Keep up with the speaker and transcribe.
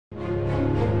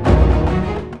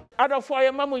adofo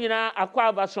ye mamu nyina akwa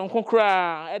abasonko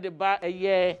kra e de ba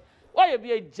eye oye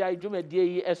bi agya dwumadie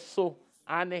yi eso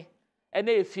ane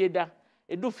ene efieda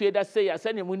edu fieda se ya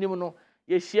se ne munim no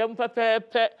ye hyiam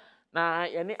pepepe na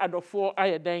ye ne adofo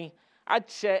ayeden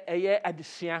ache eye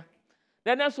adesua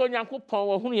na na so Nyankopon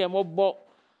wo hunu ye mobbo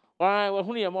wo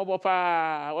hunu ye mobbo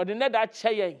pa wo de ne da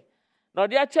ache yen na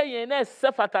de ache yen na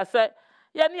se fata se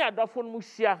ye ne adofo no mu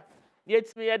hia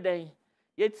yetimi yeden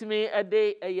yetimi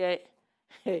ede eye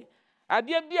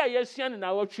ade bia yesua ne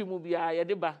na wotwe mu bia ye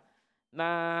de ba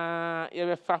na ye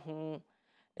be fa ho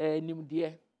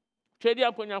nimde twedi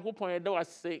aponyankopon ye de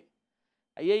wase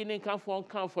ayeyi ne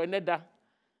kanfo ne da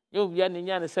ye bia ne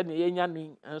nya ne se ne ye nya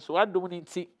ne so adom ne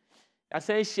nti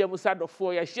asan hia mu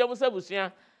sadofo ya hia mu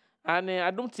sabusua ane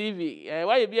Adom TV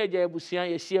wa ye bia gya abusua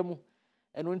ye hia mu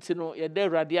eno nti no ye de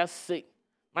Awurade ase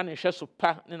ma ne hwe so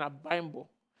pa ne na Bible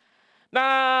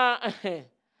na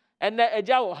ene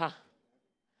eja wo ha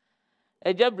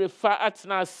eja brefa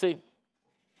atena ase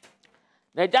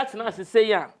na eja atena ase se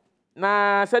ya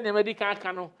na se ne medical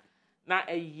aka no na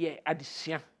eye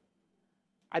adesua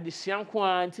nko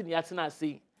anti ne atena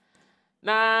ase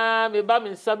na me ba me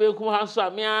nsabe kum ha so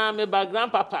amia me ba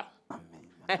grandpapa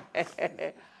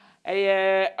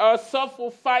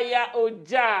osofo fire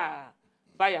oja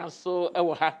fire so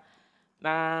ewo ha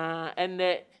na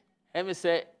ene emi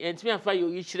se yentimi afa yo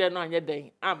yichire no anye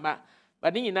den amba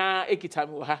ba de nyina ekita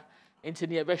me wo ha enti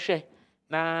ne yebehwe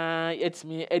na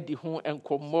yetimi edi ho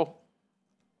enkommo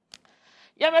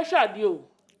yebehwe ade o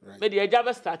me de eja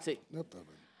be start no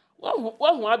problem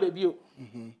wo hu ababi o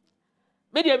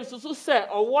me de bisusu se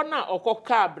owo na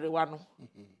okoka abrewa no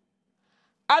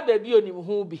ababi onim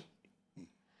hu bi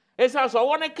esa so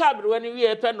owo ne ka abrewa ne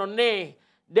wie pe no ne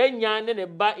denya ne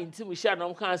ba intim hia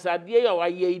no kan sa de ye wa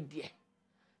ye die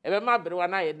ebe ma abrewa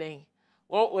na ye den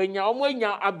onya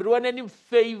omonya abrewa na nim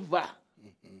favor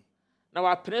na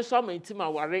wa preso ma intim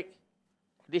aware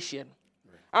de hie no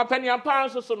apani ampa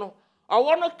so no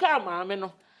owo no ka maame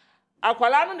no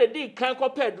akwala no ne di kan ko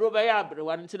pedro be ya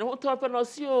abrewa nti ne ho to pe no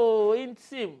si o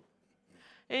intim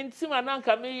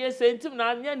ananka me yes intim na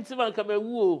anya intim anka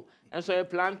mewu o enso e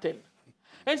plantain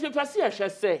enti pasi a hwe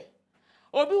se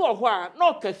obi wo ho a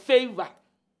no ka favor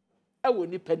e wo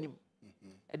ni panim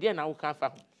e de na wo ka fa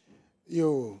ho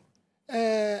yo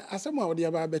asema wo de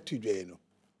aba betu dwe no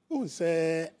o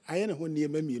se aye ne ho ne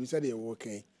ma mienu se de wo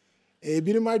kan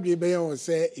ebi ni madwe be ye wo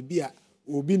se ebi a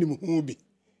obi nim ho bi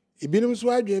ebinim so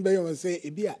adwen be yon se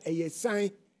ebi a eye san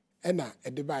na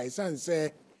ede ba san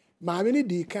se maame ni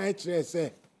di kan kire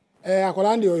se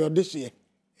akola ndi oyo de hye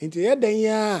nti ye dan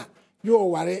ya yo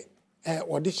ware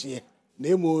ode hye na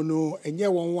emo no enye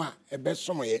won wa ebe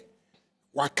somoye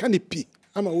waka ne pi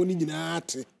ama woni nyina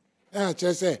ate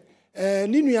kire se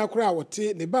ni nua akora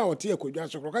wote ne ba wote akodwa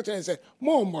so ka kire se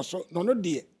mo so no no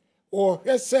de o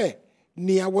hwe se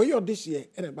ni awoyo de hye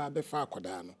ene ba be fa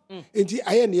akoda no enti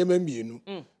aye ne yema mienu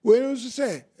we nso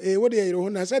se wo de yero ho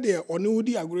na se de one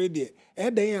wudi agore de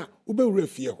dan a wo be wura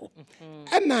fie ho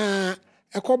na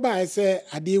ekoba se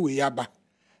ade we yaba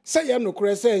se ye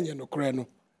nokore se enye nokore no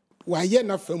wa ye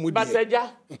na famu de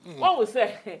basaja won wo se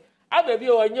ababi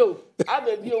o nye o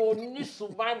ababi o ni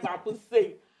suban ba ko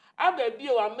sei ababi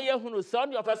o ameye hunu se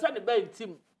on your person de ba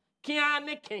intim kia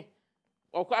ne ken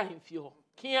okwa ahemfie ho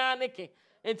kia ne ken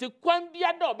enti kwan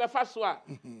bia da obefa so a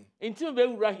enti be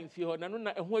wura himfi ho na no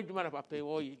na eho adwuma na papa e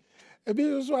wo yi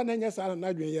ebi so ananya sa na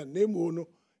adwen ye na emu no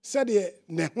se de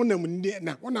ne honam ne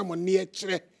na honam ne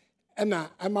kire na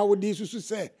ama wodi susu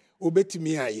se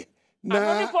obetimi aye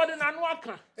na ani for de na no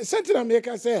aka sentina me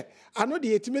ka se ano de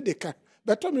yetimi de ka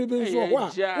beto me bi so ho a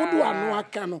wodu ano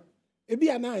aka no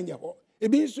ebi ana anye ho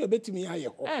ebi so obetimi aye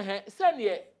ho se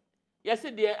ne yes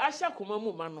de asha koma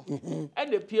mu ma no e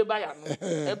de pie ba ya no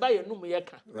e ba ya num ye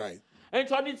ka right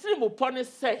enti oni tiri po ne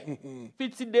se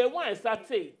fiti day one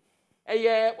sate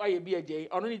eye wa ye bi agye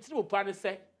ono ni tiri po ne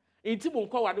se enti mu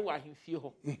nkwa wade wa ahemfie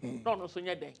ho na ono so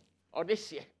nye den ode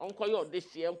hye onko ye ode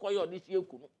hye onko ye ode hye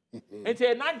kunu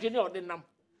enti na dwene ode nam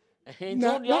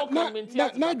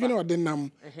na dwene ode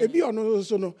nam ebi ono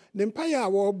so no ne mpa ya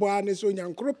wo bo ane so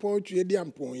nyankropon tue di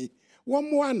ampon yi wo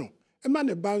mo ano ema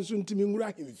ne ba nso ntimi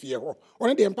nwura hemfie ho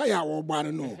one de mpa ya wo bo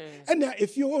no ena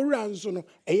efie owura nso no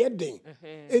eye den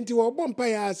enti wo bo mpa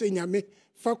ya se nyame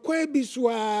fa kwa bi so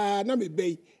a na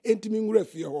mebei ntimi nwura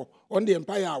fie ho one de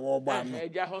mpa ya wo bo no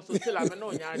eja ho so tila me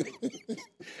no nya ade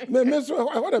me so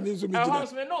what am so me jina ho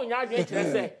so me no nya ade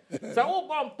kire se sa wo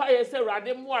bo mpa ya se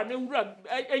rade mo a ne nwura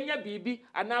enya bibi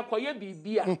ana akoye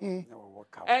bibi a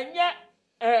enya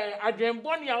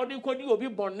adwemboni a odi kodi obi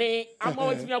bone ama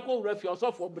watimi akọ wura fi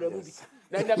osofo bramu bi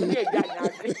na da me eja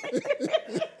nya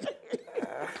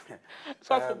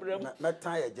so brem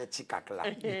meta ye je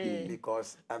chikakla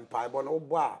because empire no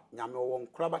bo a nyame wo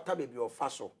nkrabata bebi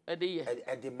ofaso e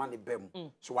de mane bem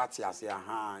so what ase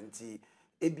aha nti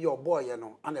ebi oboye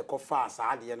no ana ekofa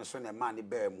asaade ye no so na mane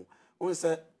bem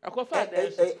unse akofa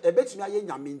ebetumi aye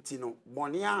nyame nti no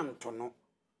bone anto no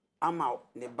ama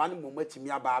ne ba ne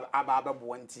momatimi aba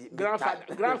bo nti grandfather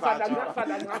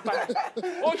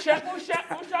o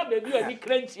sha baby oni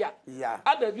cranchia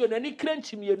a baby oni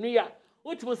cranchi mienu ya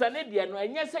utimu sa ne de no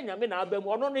enye se nyame na abam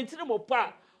ono no ntiri mo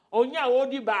pa onya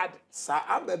odi bad sa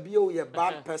ababi o ye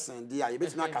bad person dia ye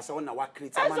betumi akasa ona wa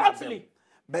create ama na abam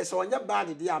but so onye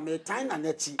bad dia me time na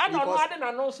nachi because ono ade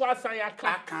na no so asan ya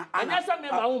ka enye se me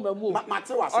ma wo mamu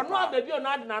mate wase ono ababi ono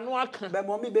ade na no aka be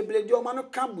mo mi beble di o ma no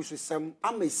ka bususem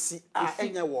amasi a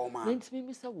enye wo ma ntimi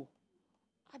mi sawo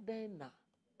adan na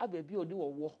ababi odi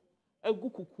wo agu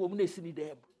kukuom na esi ni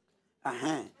dem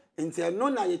nti no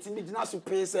na yetimi gina so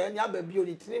pese eni ababi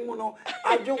odi tirimu no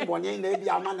adwonbonye na ebi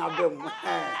ama na bam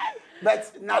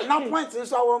but na point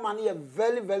so our man is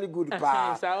very very good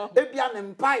pa ebi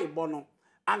an mpai bo no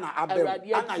ana abem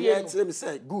ana ye trim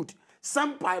say good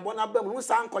some pai bo na abem no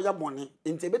san koye bone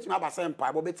nti betumi abasa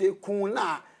mpai bo bete kun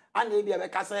na ana ebi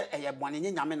abeka say eye bone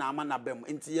nyame na ama na abem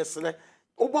nti yesre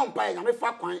obo mpai nyame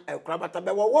fa kwan ekurabata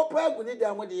be wo pa agu ni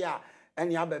dem de ya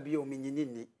eni ababi o minyini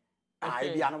ni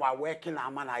ebi an wa working na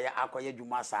ama na ya akoye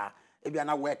dwuma sa ebi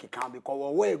an work kan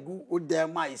because wo egu o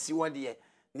dem ma isi wo de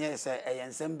ne say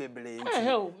eyensem bebre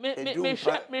nti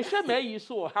me hwe ma yi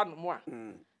so ha no mo a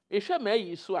e hwe ma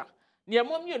yi so a ne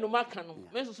mo mienu maka no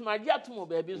me so ma gi atom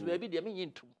baabi so baabi de me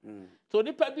nyintum so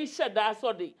nipa bi hye da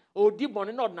so de odi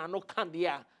bone na na no kan de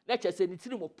a na chese ni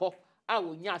tiri mo po a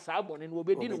wonya sa bone no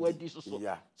obedi no wadi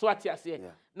so ati ase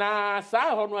na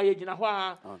sa ho no aye gina ho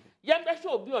a ye be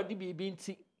hwe obi odi bibi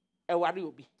nti e ware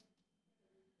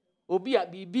obi a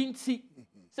bibi nti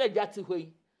se jati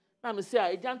hoi na me se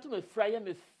a ejanto me fra ye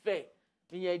me fe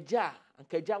me ye ja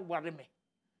anka ware me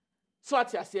so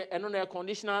ati ase eno na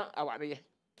conditional aware ye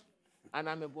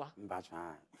ana me boa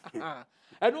mbacha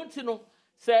eno nti no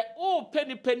se o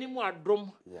peni mu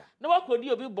adom na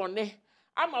wakodi obi bone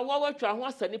ama wa watwa ho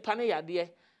asa nipa ne yade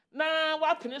na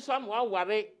wapene so ama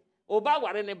ware oba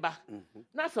ware ne ba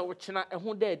na se wo kyena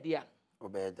eho da adi a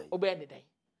obede dai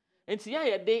enti ya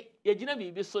yede ye gina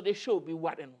bibi so de show bi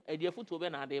ware no edi afuto be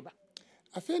na ade ba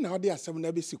afi na odi asem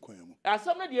na be sikwan mu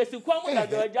asem na de sikwan mu da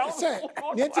gaja se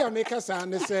ne ti ameka sa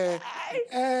ne se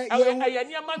ya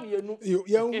ni ama mienu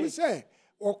ye hu se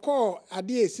okọ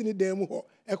ade esi ni dan mu ho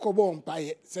ekobo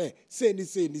mpaye se ni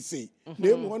na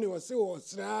emu ho ne wo se wo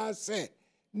sra se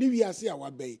ni wiase a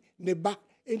wabai ne ba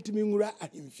entimi nwura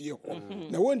ahemfie ho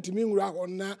na wontimi nwura ho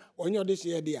na onye ode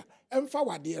hye de a emfa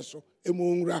wade so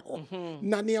emu nwura ho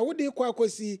na ne wode kwa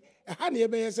akosi ha ne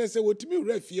be yese wotimi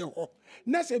nwura fie ho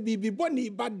na se bibi boni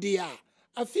ba de a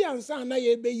afi ansa na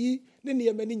ye beyi ne ne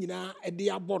yemani nyina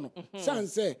ede abo no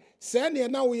sanse se ne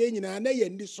na wo ye nyina na ye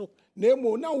ndi so na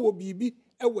emu na wo bibi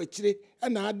ewakire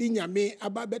na ade nyame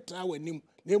aba betra wanim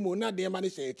na emu na de ma ne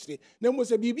hye akire na emu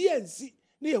se bibi ansi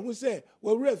ne yehu se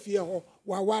wawura fie ho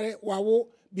waware wawo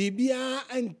bibia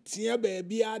antia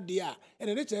baabia de a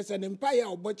ene ne kyerɛ sɛ ne mpa ya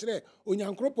obɔkyerɛ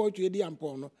onyankropɔ twe di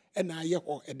ampon no ɛna ayɛ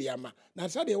hɔ ɛde ama na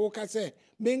sɛ wo ka sɛ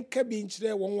menka bi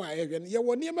nkyerɛ wɔn a ɛhwɛ no yɛ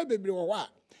wɔ nneɛma bebre wɔ hɔ a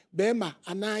bɛɛma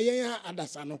anaa yɛn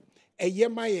adasa no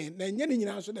ɛyɛ ma yɛn na nyɛ ne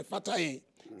nyinaa so ne fata yɛn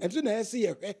ɛnso na ɛsɛ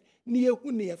yɛhwɛ ne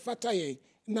yɛhu ne yɛfata yɛn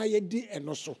na yɛdi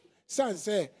ɛno so san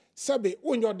sɛ sɛbe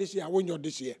wonyɛ ɔde hye a wonyɛ ɔde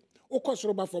hye wokɔ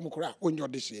soro ba fam kora a wonyɛ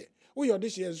ɔde hye woyɛ ɔde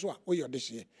hye nso a woyɛ ɔde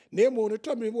hye na emu no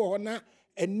tɔmiri wɔ hɔ na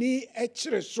ani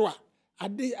ekire so a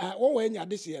ade wo wa nya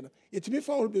ade hye no yetimi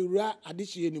fa wo bewura ade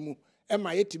hye ni mu e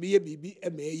ma yetimi ye bibi e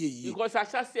ma ye yi because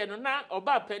asase no na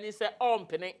oba pani se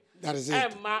ompene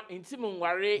e ma intim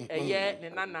nware eye ne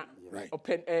nana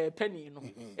pani no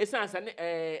esan sa ne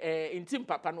intim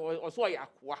papa no oso ya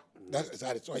akoa that's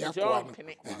so ya akoa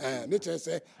no ne che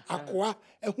se akoa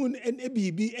ehun e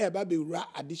bibi e ba bewura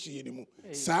ade hye ni mu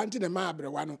sa nti ne ma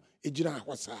abrewa no ejira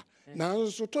ho sa na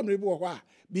nso tɔmire bi wɔ hɔ a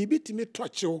bibi timi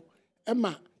tɔkyew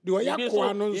ɛma de ɔya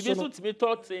koa no nso no bibi timi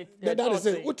tɔte da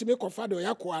se utimi kɔfa de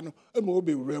ɔya koa no ɛma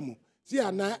obewura mu si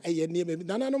ana ɛyɛ nneɛma bi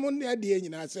nananom ne ade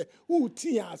nyinaa sɛ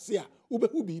uti ase a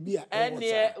ubehu bibi a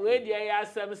ɛne we de ya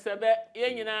asɛm sɛbɛ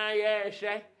ye nyinaa yɛ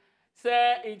hwɛ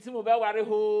sɛ intimu bɛ ware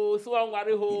ho so wɔn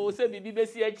ware ho sɛ bibi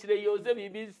besi akyire yo sɛ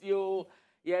bibi si yo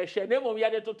yɛ hwɛ ne mom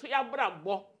yɛ de toto ya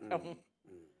brabɔ ɛho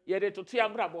yɛ de toto ya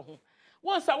brabɔ ho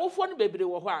wɔn sa wofo no bebre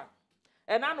wɔ hɔ a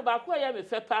ɛna no ba ko yɛ me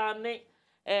fɛ pa ne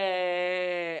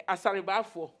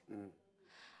asarebaafo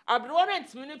abrewo na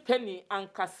ntimi ne pani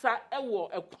ankasa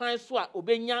ɛwɔ ɛkwan so a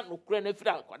obenya nokura na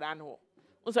fira akwadaa no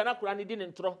unsa na kura ne di ne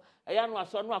ntro eya no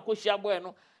aso no akohia boy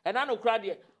no ena no kura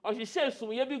de o hihye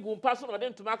sum ye bi gu mpa so no de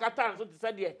ntuma kata nso te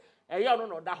se de eya no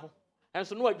no da ho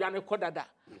enso no adwane kodada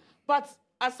but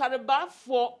asareba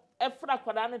for efra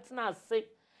kwada ne tena ase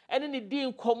ene ne di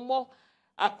nkomo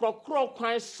akrokro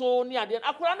kwan so ne ade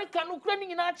akora ne ka no kura ne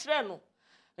nyina kire no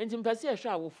enti mpase ehwe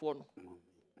awofo no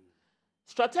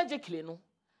strategically no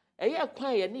eye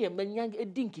kwan ye ne ye manya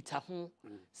edi nkita ho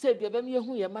se bia bem ye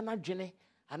hu ye manadwene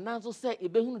anazo se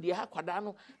ebehunu de ha kwada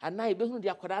no ana ebehunu de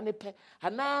akwada ne pe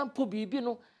ana mpo bibi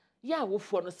no ya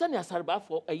awofo no se ne asareba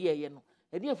fo eye no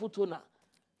edi efuto na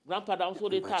grandpa down so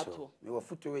de tato me wo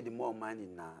futo we the more money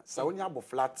na sa woni abo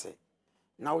flat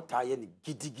na utaye ni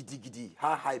gidi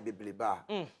ha bebleba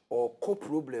or co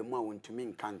problem a wontumi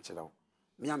nka nkyerɛw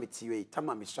me ametiwe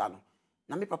tama me sha no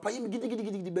na me papa yemi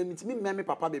gidi ba mitimi me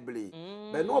papa beble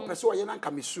be no pese o ye na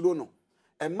nka me suro no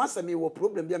e masa me wo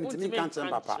problem bia mitimi nka nkyerɛ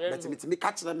papa but mitimi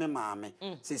ka kyerɛ me maame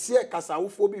sesi e kasa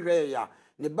wofo bi hwɛ ya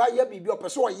ne ba ya bibi o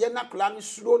pese o ye na kla ne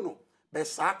suro no be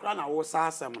sa kla na wo sa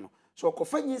asɛm no so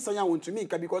kofa nyinsa ya wontumi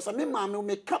nka because me maame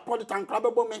me ka politan kra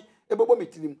bebo me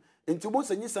tirim enti bo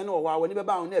sanyi sane o wa woni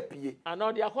beba na apie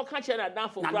ana de akoka che na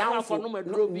danfo kra na afọ no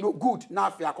maduro bi no good na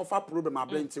afia akofa problem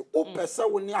ablenti o pese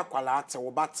woni akwala ate wo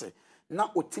bate na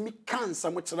otimi kansa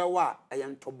mo kire wa eye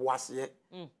ntoboase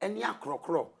eni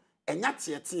akrokro enya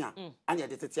tietia anya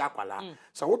de tete akwala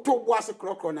so wo to boase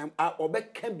krokro na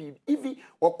obeka bi ivi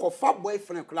okofa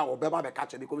boyfriend kula obeba be ka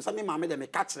che because me mama de me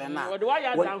ka kire na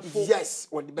yes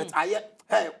what the bet aye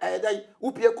dai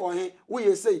upie ko he wo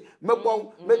ye sei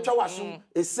mebon metwa waso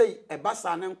esei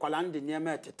ebasa ne nkwala de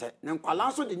niema tete ne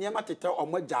nkwala so de niema tete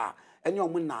omagya ene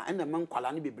omna ene man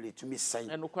nkwala ne bebre tumi sei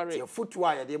ye futu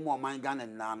a ye de mo man Ghana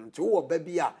na nti wo ba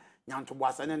bi a nyanto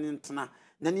boase ne ntena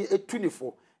na ni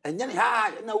etunifo enye ne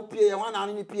ha na upie ye wana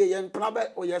ne pie ye mpna be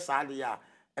o ye saade ya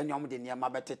ene om de niema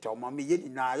betete o ma me ye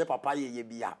na ye papa ye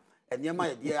bia eniema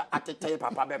ye de atete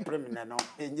papa be premine no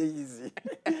enye easy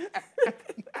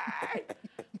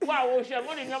wow o she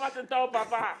mo ni niema tete o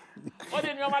papa o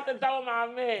de niema tete o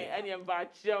maame ene mba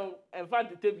chew enfa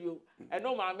tete bio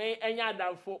eno maame enya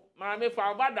adamfo maame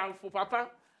fa ba adamfo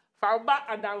papa fa ba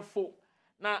adamfo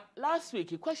na last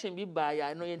week question bi ba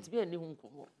ya no yentibi ani hu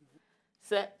nkomo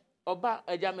se oba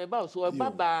ejame ba so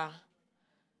oba ba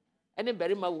ene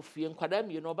beri ma wo fie nkwada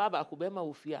mi no oba ba ko be ma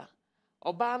wo fie a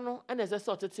oba no ene se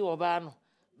so tete oba no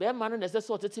be ma no ne se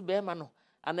so tete be ma no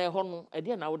ana eho no e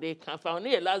de na wo de kan fa no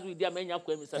ye last week dia manya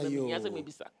kwa mi sa na mi nya se me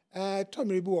bisa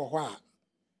tomiri bi wo ho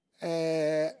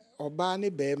a oba ne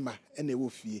be ma ene wo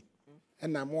fie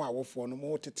ena mo awofo no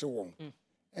mo tete won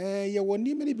ye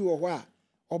woni me bi wo ho a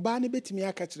oba ne betimi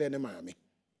aka kire ne maame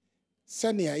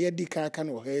sane ya ye di ka aka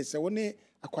no he se woni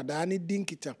akwada ne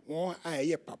dinkita won a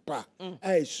ye papa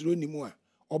a esuro ni mu a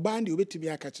oba ne obetimi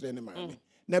aka kire ne maame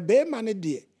na be ma ne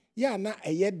de ya na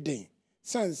eye den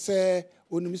sanse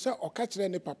onimisa oka kire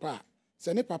ne papa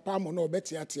se ne papa mo na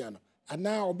obeti atia no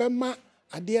ana obema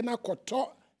ade na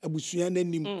koto abusua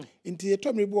nanim enti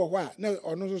etomre bi wo ho a na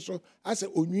ono so ase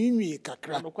onwinwi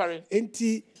kakra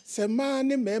enti se ma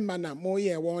ne mema na mo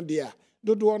ye won de a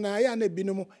dodo na ya na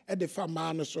binom e de fa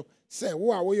ma no so se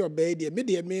wo a wo yo be de me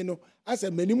de me no ase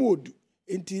manim odu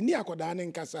enti ni akoda ne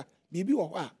nkasa bibi wo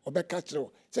ho a obeka kire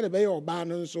wo se de be ye oba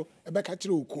no nso e beka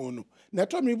kire okun no na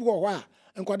etomre bi wo ho a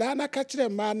nkoda na ka kire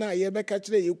ma na ye beka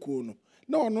kire ye kun no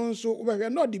na ono nso wo be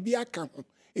na odi bi aka ho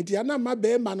enti ana ma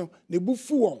be ma no ne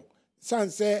bufu won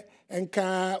sanse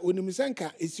enka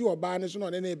onimisenka esi oba ne so no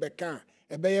ne beka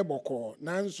ebeye boko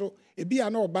nanso ebi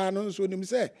ana oba no nso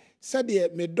onimse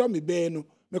sade me do me be no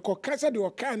me kokasa de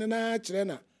oka ne na kire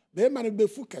na be ma no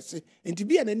befu kase enti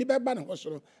bia na ni beba ne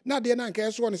hosoro na de na nka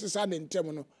eso ne sesa ne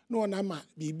ntem no na ona ma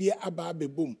bibia aba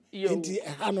bebom enti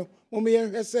eha no mo me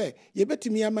hwese ye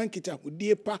betimi amankita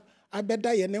hodie pa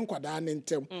abeda ye ne nkwada ne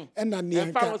ntem ena ne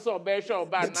anka fa so be hwe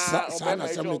oba na oba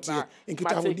oba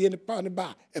nkita hodie ne pa ne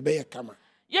ba ebeye kama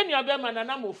ye nua be ma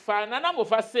nana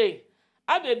mofa say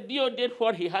Abebio did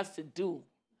what he has to do.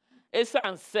 Esa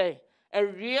and say a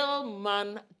real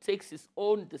man takes his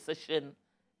own decision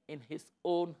in his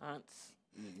own hands.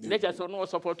 Let's so no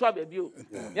support to Abebio.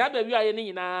 Ya Abebio aye ni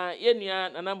nyina ye nua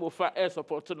nana mofa e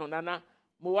support no nana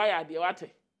mo wa ya de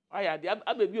wate. Wa ya de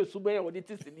Abebio subo ye wodi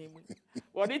ti sini mu.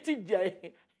 Wodi ti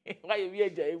Gyae. Wa ye wie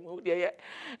Gyae mu de ye.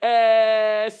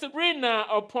 Sabrina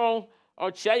upon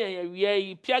ochia yen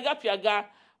wie piaga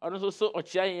ono so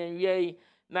ochia yen wie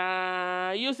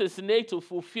na use a snake to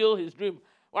fulfill his dream.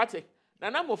 What it?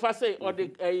 Nana mofa say or the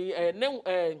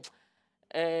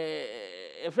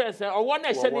friend say or one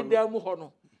shani dem ho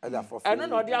no. And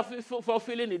no they are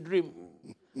fulfilling the dream.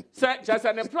 Say just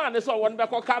an plan is all one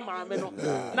back or come, mamma.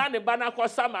 None the banner call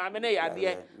some mamma, ya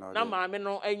na mamma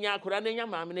no, and ya could any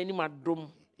mamma any madrum.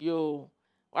 Yo,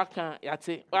 what can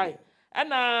yati? Why?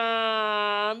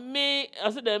 And me,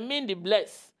 I said, the mean the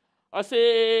bless. I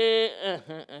say,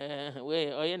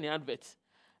 wait, or any advert.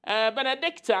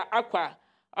 Benedicta Aqua.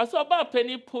 I saw about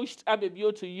Penny pushed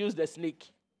Abebio to use the snake.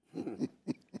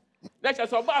 That's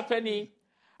just about Penny.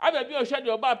 Abebio showed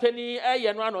you about Penny,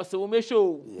 and one or so may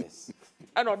show. Yes.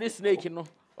 And or this snake, you know,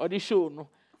 or this show, no.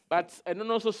 But I don't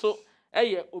know so,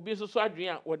 obi so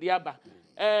Adrian or the Abba.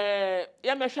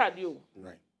 Yamashad you.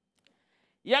 Right.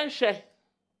 Yanshe.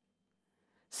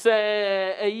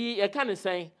 Say, a kind of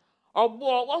saying, or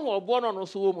one who born on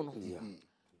us woman.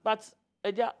 But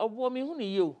a woman who knew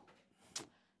you.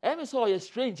 Every saw you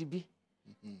strange be.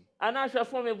 And I shall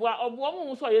form a woman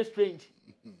who saw you strange.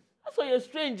 I saw you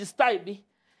strange style be.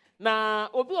 Now,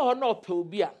 Obi or no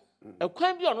Pelbia. A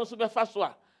crime be on also be fast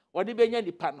one. What the Benyan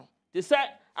the panel. They said,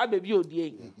 I be you,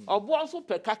 dear. Or one so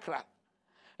per cacra.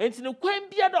 And in the crime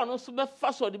be on also be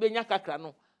fast or the Benya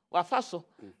cacrano. Wa faso.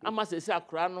 I must say, a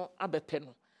crano, a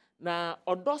bepeno. Now,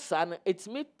 or dosan, it's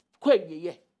me quain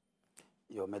ye.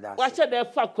 Watch the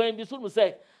fuck when you soon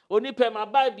say, only pay my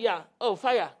baby. Oh,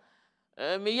 fire.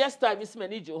 Me yesterday, Miss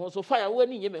Manager, so fire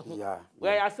when you me.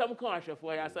 Where are some conscious,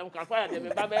 where are some fire, they may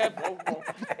be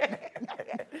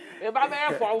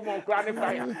for more granny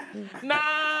fire.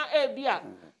 Now, dear.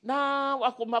 Now, I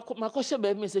could my question,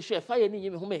 Mr. Chef, fire in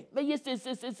you, may yes, say,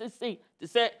 to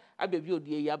say, I be you,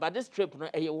 dear, but this trip, no,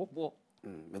 a walk.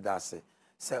 Medase.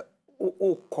 So,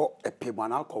 oh, call a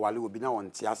payman alcohol will be now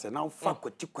on Tias, now fuck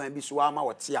what you can be swama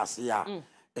or Tiasia.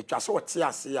 A chasso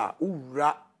Tiasia,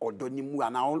 Ura or Donimu,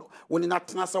 and now when not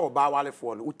Nasa or Bawale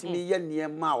for Utimi near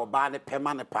Ma or Barney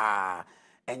Permanent pa.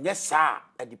 And yes, sir,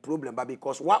 at the problem, but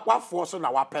because what force on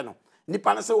our panel?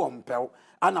 Nippana so on pel,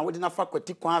 and I wouldn't have fuck what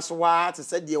Tiquas to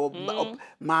say the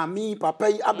mammy,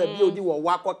 papa, Ababi, or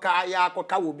Wako Kaya,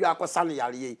 Coca will be a Sunny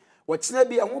Allie. What's never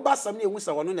be a mobile Sunday who's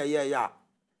on a year.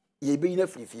 Ye be in a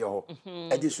free fear.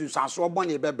 And this is so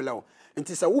bonny below. And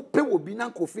tis a whoop will be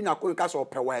non cofina coicas or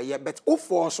per way, but oh,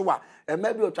 for so and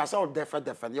maybe you'll just all defer,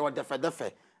 you're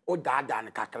defer. O dada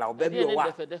and kakla baby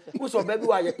wa so baby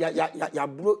wa ya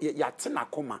bro ya tena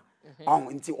koma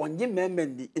nti onye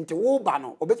memmendi nti wo ba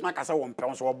no obetima kasa wo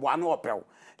mpɛ so oboa no opɛw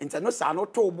nti no sa no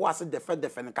to oboa se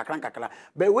defe ne kakra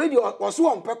but we di oso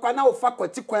wo mpɛ kwa na wo fa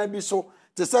kwati kwan bi so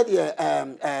te said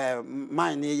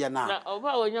mine ye na oba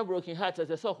wonya broken heart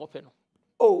as so hopɛ no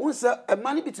oh unse a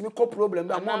man bitimi ko problem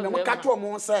da mo ka to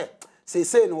mo say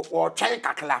no o twan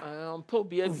kakla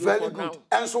very good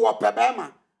enso wo pɛ ba ma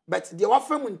but the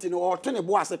wafamunti no or tony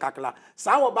boase kakla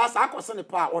sa wo ba sa akose ne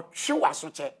pa o twe waso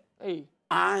che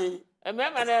ai e me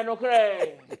ma no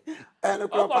kre e no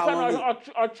kro pa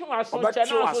o twe waso che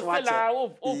na so la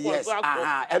o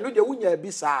enu de wunya bi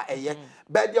sa eye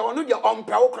but the onu de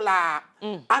ompe wo kla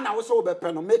ana wo so be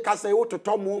pe no make say wo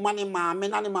toto mo mane ma me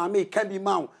na ne ma me ka bi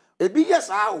ma e bi yes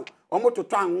a omo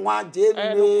toto anwa je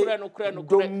me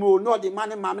domo no de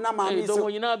mane ma me na ma me so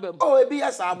oh e bi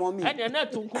yes a mo mi enya na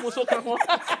tunkum so ka ho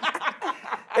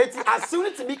eti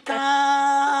asuri ti bi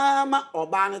kama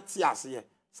oba ne ti ase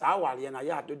sa wale na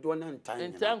ya dodo na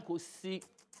ntan ko si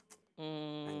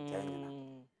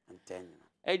ntan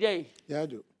ejey ya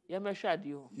do ya me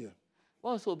hwade o yeah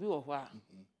won so bi wo ho a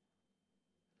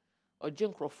oje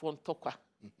nkrofo ntokwa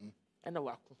ena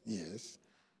wako yes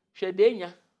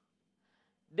hwedenya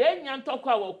denya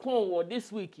ntokwa wo kon wo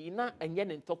this week na enye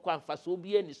ne ntokwa mfa so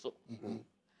bi ani so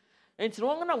enti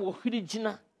won na wo hwiri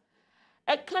gina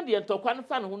e ka de ntokwa no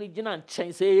fa no ho ni gina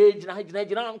nchen se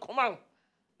gina nkoma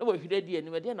na wo hwiri de ani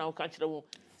me na wo ka kire wo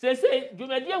se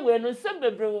dwumade we no sem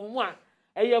bebre wo mu a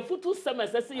eye futu sem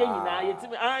asese ye nyina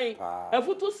yetimi ai e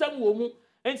futu sem wo mu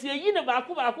enti eyi ne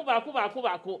baako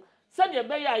se de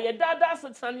be ya ye dada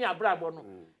setane abrabo no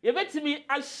ye betimi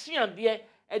ahia de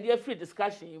e de free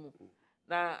discussion yi mu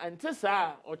na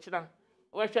antisa ochina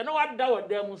wo hwe no wada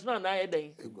wada mu so na ye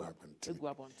den egu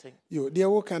abonten yo de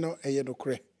wo ka no eye no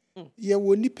kre ye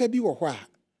wo nipa bi wo ho a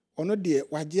ono de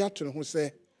wagye ato ne ho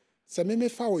se meme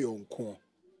fa wo yonko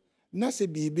na se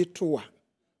bibi to a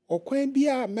okwan bi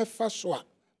a mefa so a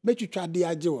metwitwa de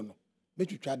agye wo no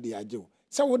metwitwa de agye wo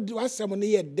se wo asem no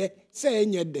ye de se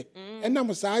enye de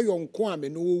enam sa yonko a me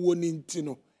no wo ni nti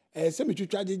no se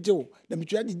metwitwa agye wo na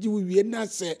metwitwa agye wo wie na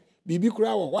se bibi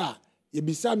kura wo ho a ye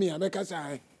bisa me ameka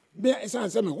sa be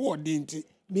san me ho de nti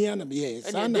me ya na me ye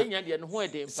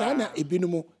sana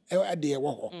ebinumu de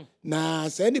wo ho na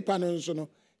se nipa no nso no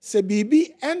se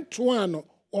bibi ento ano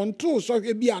onto so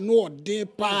hwe bi ano ode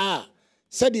pa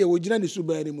se de wo gina ne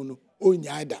subani mu no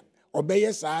onya da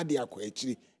obeye saa de akwa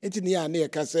akiri enti ne ya na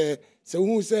yeka se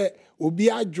hu se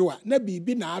obi adwo a na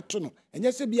bibi na ato no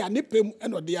enye se bia ne pem e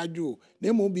no de adwo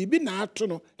na mo bibi na ato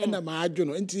no e na ma adwo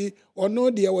no enti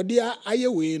ono de wo de aye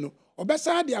we no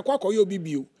obesa de akwa koyo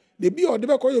bibio de bi o de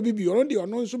be koyo bibio no de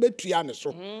ono nso betua ne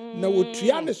so na wo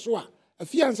tua ne so a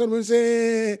afiansa no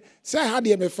se ha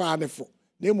de me fa ne fo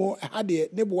na mo ha de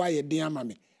ne bo aye den ama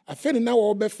me afeni na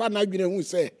wo be fa na dwene hu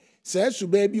se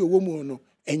suba bi owo mu no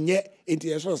enye enti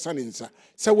yeso sane nsa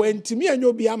se wantimi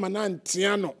anyo bi ama na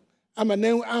ntea no ama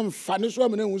na amfa ne so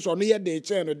ama na hu so no ye de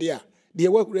che no de a de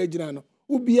wahura agina no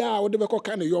ubia wo de be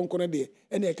koka ne yonko no de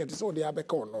ene ekete se wo de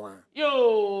abeka ono a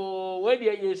yo we de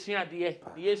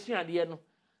yesu ade no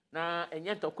na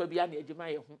enye tokwa bia na ejima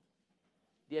ye ho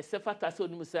de sefata se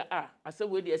onum se ase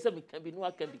we de ese meka bi no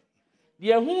aka bi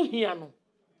de hu hia no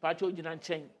pa cho gina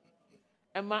nchen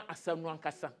ema asam no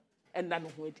ankasa enda no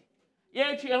ho edi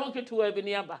ye tue ho ketuwa bi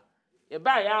ne aba ye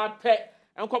ba ya pe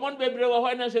enkomo no bebre wo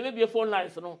ho na se be phone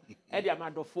lines no e de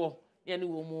amadofo ne ne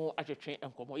wo mu atwetwe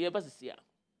enkomo ye ba sisia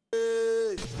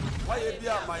why be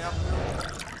amaya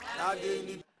na de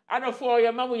ni adofo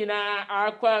ye mamu nyina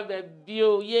akwa be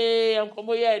bio ye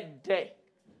enkomo ye de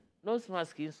no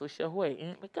mask in social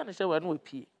way me kan she wa no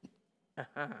pie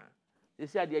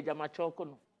sisi ade agama choko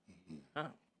no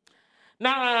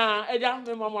na eja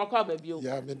me mamu akwa be bio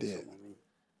ya me de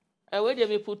we dey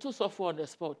me put two soft on the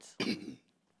spot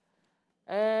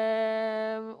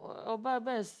oba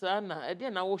ben sana e dey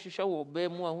na wo hwehwe wo ba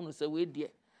mu ahunu se we dey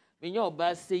me nya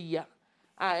oba seya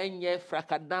enye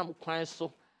frakadam kwan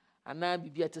so ana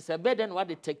bibia te se be den wa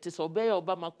detect so be ya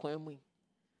oba makwan mu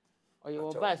oye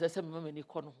oba se mama ni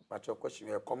ko no but your question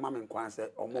e come mama nkwan se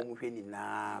omo mu hwe ni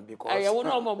na because aye wo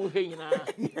no omo mu hwe nyina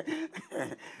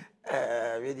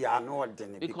really are no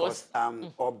ordinary because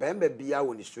obembe bia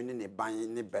woni suni ne ban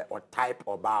ne be or type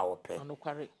oba ope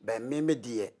be meme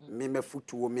de meme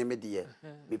futuo meme de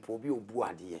me po bi obu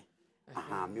ade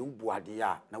me obu ade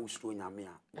a na wusuro nyame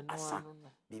a asa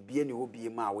bibie ne obi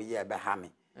ma wo ye be ha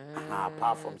me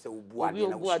apart from say obu ade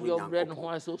na wusuro nyame ho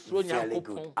ase osuro nyame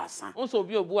asa onso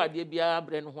obi obu ade bia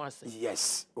bre no ho ase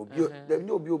yes obi dem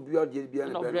obi ade bia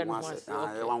ne bre no ho ase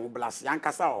wan wo blast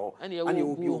yankasa o ani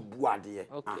obi obu ade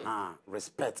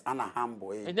respect and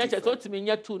humble enya che to timi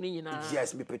nya tu ni nyina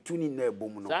yes me petu ni na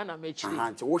ebom no sa na mechiri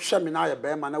nti wo hwe me na ye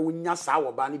be ma na wonya sa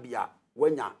wo ba ne bia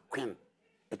wanya queen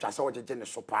etwa sa wo jeje ne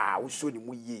so pa wo so ni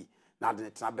mu yi na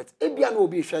de tena bet ebia na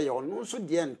obi hwe ye ono nso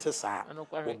de ente sa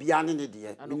obi ane ne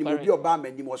de minim obi oba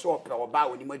manim wo so opra oba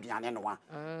oni maduane no wa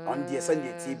on de se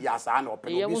ne tie bia sa na opra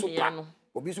obi so pa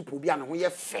obi so po bia ne ho ye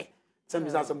fe some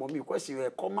business mommy question we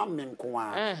come mem ko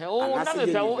a o na me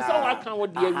pe so wa kan wo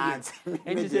de awie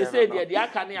enti se de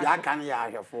aka ne ya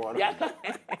ahwefo de aka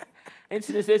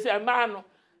enti se ma no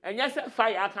enya se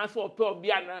fire aka so ope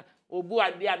obi ana obu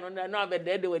ade ano na na be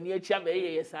de wani achi aba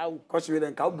ye sa wu question we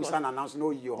den ka obusa na announce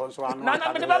no yi ho so ano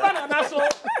na me de baba na na so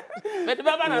me de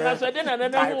baba na na so de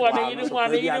na hu wa na yiri mu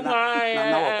ana yiri mu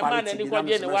ma na ni kwa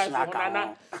de ne wa so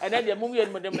na ene de mu ye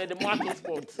mu de market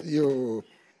sport yo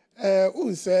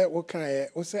unse wokan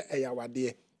wo se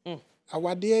eyawade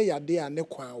awade yade a ne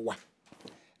kwan wa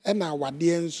na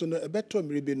awade nso no ebeto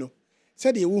mribi no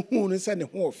se de wo hu no se ne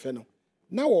ho ofe no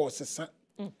na wo sesa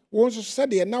wo nso se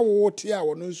de na wo te a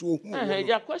wo nso wo hu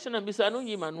ja question am bisa no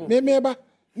yima no me ba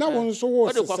na wo nso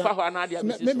wo sesa wo de kwa fa na dia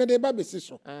bisi me de ba bisi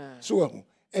so so wo hu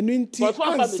enu nti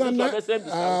ansana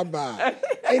aba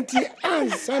enti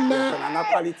ansana na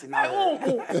quality na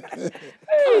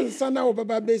ansana wo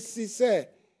baba besi se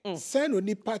sen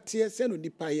onipa tie sen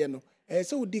onipa ye no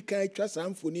se odi kan atwa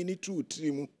samfoni ni tu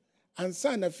trimu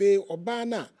ansa na fe oba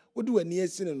na odi wani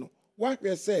asine no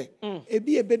wahwe se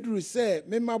ebi ebeduru se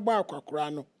me magba akwakora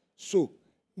no so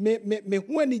me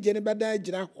hu ani je ne beda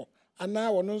agyina ho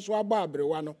ana wono nso agba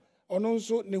abrewa no ono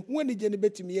nso ne hu ani je ne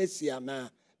betimi asi ana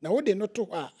na wode no to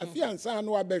ha afi ansa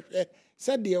no abehwe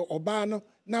se de oba no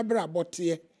na bra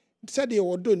bote se de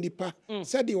wodo nipa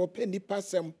se de ope nipa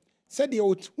sem said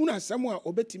you una samu a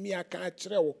obetimi aka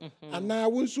akire wo ana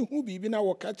wo nso hu bibi na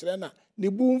wo ka kire na ne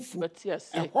bumfu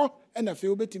eho na fe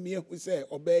obetimi ehu se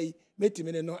obai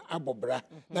metimi ne no abobra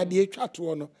na de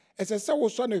atwato no esese wo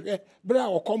so ne hwe bra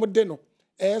okom de no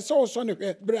se wo so ne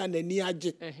hwe bra na ni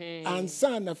age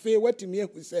ansa na fe watimi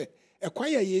ehu se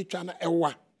ekwan ya ye twa na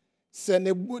ewa se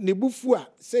ne bufu a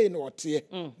se ne ote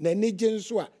na ni je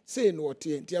nso a se ne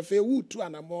ote ntia fe wutu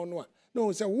anamo no a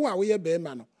no se wo a wo ye be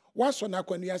ma no waso na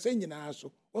kwanu ya se nyina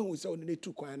so wahu se oni ne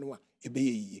tu kwan no a ebe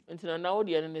ye ntina na wo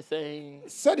de ne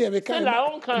se de be kan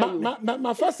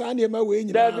ma fasa na ma we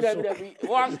nyina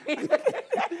so one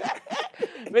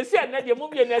me see na de mu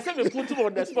bi na se me put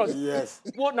on the spot yes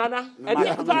wo nana e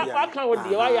de fa kan wo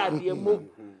de wa ya de mu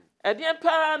ɛdeɛ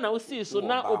paa na wosi so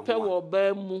na opɛ wɔ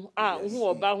ɔbaa mu a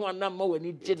wo ɔbaa ho anam ma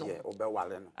w'ani gye no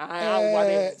obɛwale no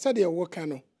sɛ deɛ wɔka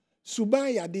no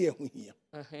suban yade ɛho hia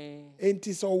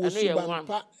enti sɛ ɔwɔ suban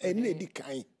pa ɛne edi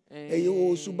kan ɛyɛ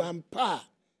wɔ suban pa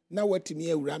na watimi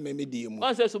awura memedie mu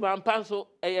on sɛ suban pa so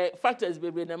ɛyɛ factors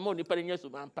bebree na mo nipa nya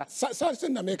suban pa sɛ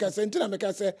na meka sɛ nti na meka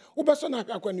sɛ wobɛsɔ na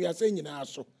akwanu ya sɛ nyinaa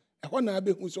so ɛhɔ na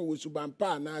abɛhu sɛ wɔ suban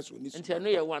pa na so ni suban nti no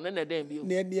yɛ wan na dan bio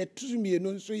ne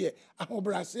tumienu nso yɛ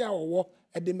ahobrase a wɔwɔ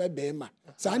ɛde mɛbɛɛma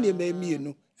saa ne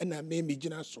mɛmienu ɛna mɛmi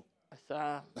gyina so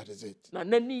that is it na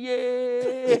nani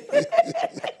ye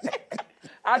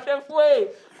atefue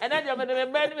ɛna deɛ mede me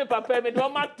bɛ ne me papa me de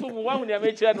ɔma tum wahu ne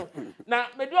mekyerɛ no na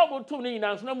me de ɔmo tum ne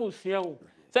nyina so na mo sua wo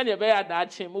sɛ ne bɛyɛ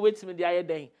adaache mo wetimi de ayɛ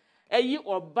dan ɛyi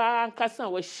ɔba nkasa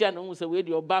wa hyia no hu sɛ we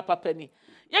de ɔba papa ni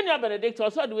yɛne Benedict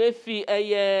ɔsɔ de we fi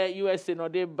ɛyɛ USA no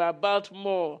de ba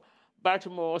Baltimore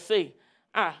say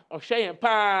ɔhwɛ yɛn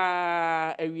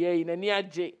pa awie yi n'ani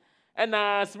agye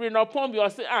ɛna sibiri no pon bi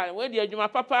ɔse we de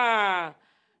adwuma papa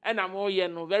ɛna mo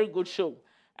yɛ no very good show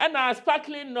ɛna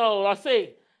Sparkling no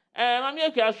ɔse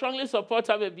Mami I strongly support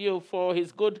Abebio for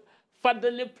his good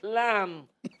fatherly plan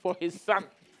for his son.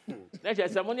 Let's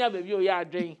just say, Monia Abebio, yeah,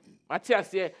 doing.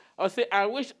 Matthias, yeah, or say, I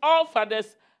wish all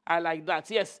fathers are like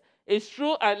that. Yes, it's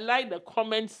true. I like the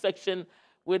comment section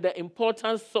with the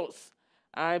important source,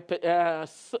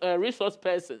 resource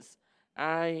persons.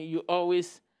 And you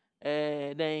always,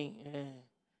 they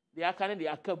are kind of the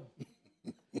akam.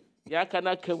 They are kind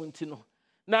of coming to know.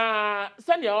 Now,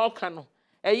 send your all canon.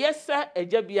 Yes, sir, a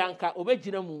Jabianca,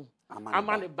 obejina mu,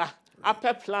 amaneba,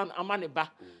 upper plan, amaneba.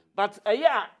 But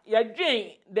you're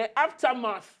doing the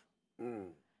aftermath.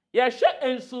 You're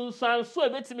shutting so a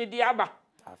bit me diaba.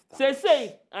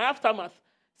 Say, aftermath.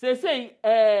 Say,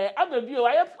 Abebio,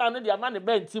 I have found the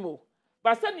amaneba timo.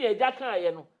 But send ye jacka,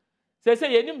 you know.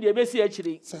 Say, you need the best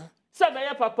actually.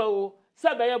 Sabaya papa,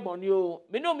 Sabaya bonio,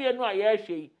 me no me no I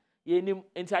she, ye nim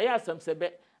entire some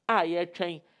sebe, ye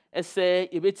train. Say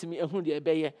you bet me a hundred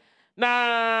bay.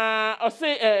 Now, I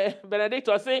say, Benedict,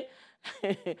 I say,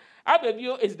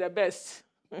 Abebio is the best.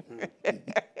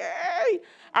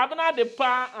 I'm not the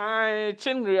pa,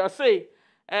 Chinry, I say,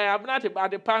 I'm not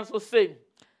about the pants, say,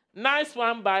 nice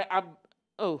one by I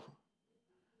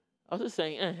was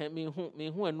saying, me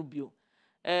who and Nubio.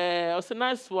 I was a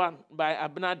nice one by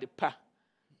Abna de pa.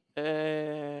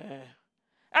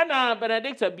 And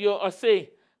Benedict Abio, I say,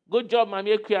 good job,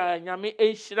 Mammy Kria, Yami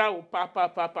Ashra,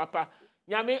 papa.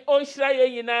 Yami Oshra,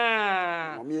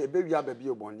 yina. Mammy, baby,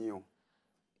 Abebio Bonio.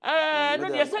 No,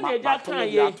 yes, I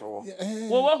can't.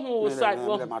 Who side,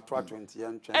 my 20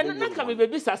 and not coming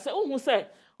baby, who say,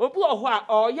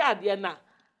 oh, yeah, dear, now.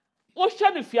 What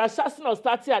shall if you assassin or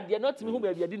start here, dear, not to me who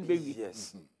maybe I didn't baby.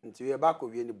 Yes, until you're back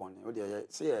of any bonnet, oh, dear,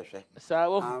 say,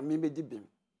 sir, me dip him.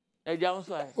 A young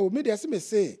side. Oh, maybe I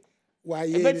say. Why,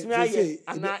 say,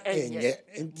 and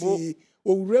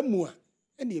Remua,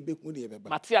 and you be good.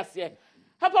 Matthias,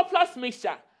 have a plus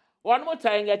mixture. One more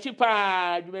time, a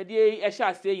cheaper, you may a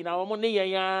shall say in our money,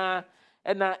 and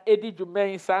Eddie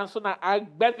Jumain Sansona, I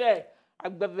better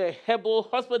Hebel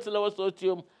Hospital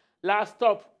Consortium, last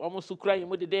stop, almost to cry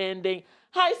with the day ending.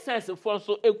 High sense of fun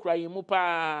so crying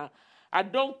mupa. I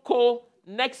don't call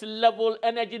next level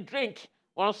energy drink.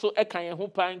 One so a kind of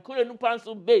hoopa and couldn't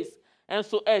pencil base. And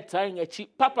so tying a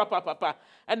cheap papa.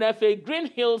 And if a Green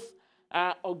Hills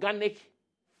organic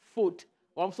food,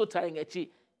 I'm so tying a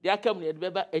cheap. They are coming at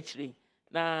Beba actually.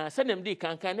 Now send them the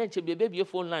can be baby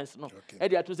phone lines. No,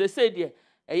 Eddie to say, dear,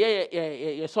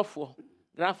 a software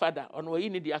grandfather on what you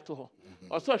need the actor.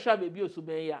 Or so shall be you to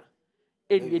be ya.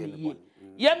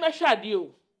 Yama shad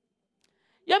you.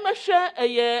 Yama share a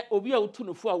year or be out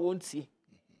to for won't see.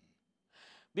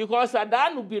 Because I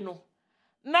don't know.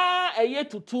 Na a year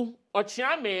to 2 or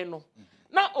chiameno.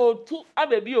 Na o 2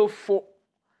 Abebio 4.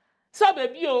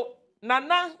 Sabebio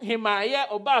nana himaya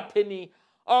or ba penny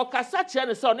or casacha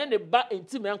and son in the ba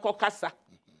intimate casa.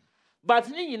 But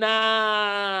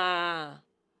na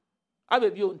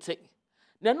Abebio take.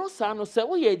 Nano sano say,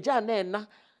 oh, ye janena.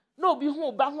 No be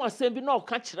home ba who send be no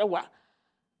catch rewa.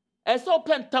 As so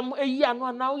pentam a year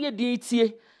no now ye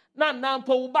deity. Na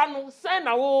nampo ubano, send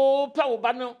a wo pa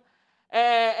ubano.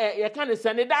 You can't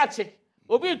send it that.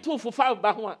 Obi 2 for 5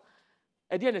 bahwa.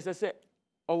 Again, as I said,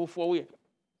 or 4 years.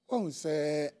 Oh,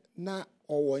 say, na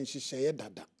or one she say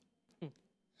dada.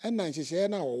 And then she say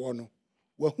now or one.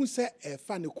 Well, who say a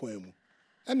funny quem?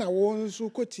 And I won't so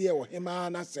cut here or him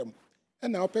and asem.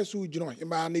 And I'll pursue you know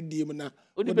him and the demon.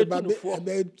 Would the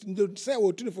baby say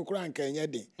what to for crank and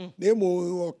yet. They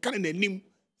more kind of name.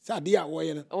 Sadia, why,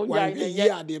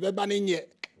 yeah, the baby yet.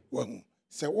 Well.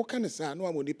 Say what kind of say no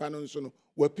amodi panon so no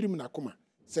wa prim na koma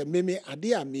se meme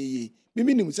ade a meyi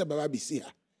meme nim se baba bisi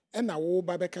ha e na wo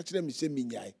ba be ka kire me se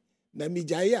minyae na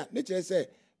migyae a ne kire se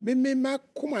meme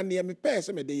makoma ne me pɛ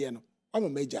se me de ye no o ma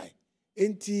magyae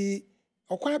enti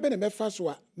okwan be na mefa so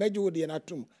a meje wo de na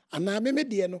tom ana meme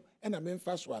de no e na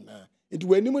memfa so ana enti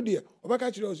wanim de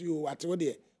obaka kire o so yo ate wo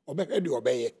de obeka de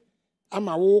obeye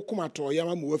ama wo koma to ya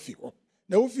ma wafi ho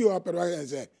na wofi ho apero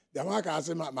se Dama ka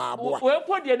ase ma aboa. We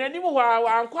put the nanim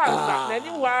wa anko ansa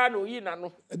nanim wa no yi na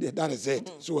no. That is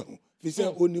it. So fi say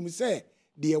onim say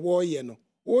de wo ye no.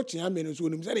 Wo tia me no so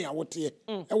onim say ya wote e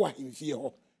wa hemfie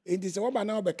ho. Enti se wo ba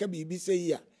na obeka bibi say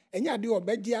yi a enya de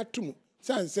obegi atum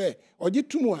san say ogi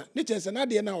tum a ne chense na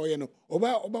de na oye no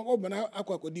oba na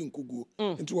akwakodi nkuguo.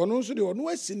 Enti wono nso de wono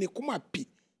asi ne kuma pi.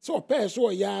 So pe so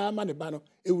ya ma ne ba no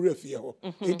ewura fie ho.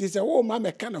 Enti se wo ma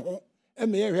meka ne ho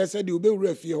eme ye hwe se de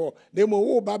obewura fie ho na mo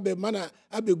wo ba be mana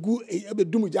abegu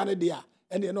abedum jane de a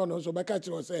ene no no so beka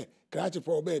kire se krache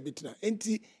for oba ebitina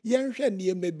enti ye hwe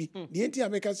niema bi ne enti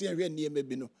ameka se ye hwe niema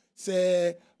bi no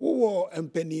se wo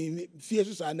empani fie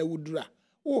so sa na wudura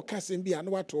wo kasem bi a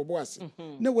na wato obo ase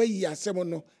na wayi asem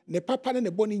no ne papa ne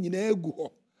boni nyina agu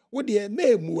ho wo de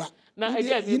memua na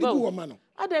ege bi ba wo ma no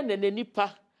adan na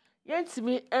nipa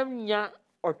yentimi emnya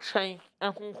otwen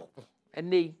ehonho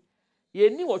enei ye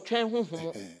ni wotwen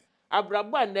honhom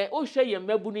abrabo ne o hwe ye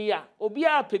mabu ni ya obi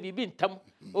a pe bibi ntam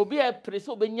obi a prese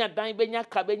obenya dan benya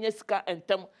ka benya sika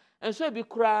entam enso bi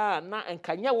kura na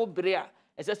enkanya wo bere a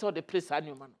esese o de prese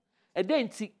anuma no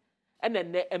edenti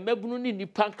enene emabunu ni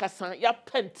nipa nkasa ya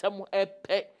pentam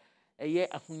epe eye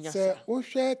ahunya se o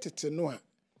hwe tete no a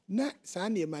na sa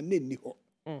na ema na ni ho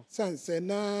sanse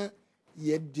na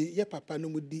ye papa no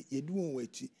mudi ye du won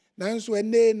wachi nanso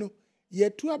ene no ye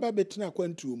tu aba betina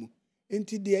kwantuo mu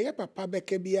enti de ye papa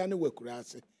beka bia ne wakura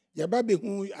ase ye ba be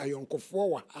hu ayonkofo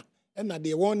wa ha na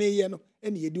de won ye no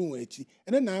ene ye di won achi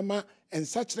ene na ama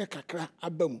ensakire kakra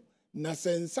abamu na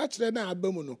se ensakire na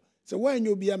abamu no se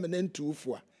wanyo bia me na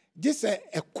ntuufo a je se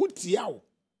ekutia wo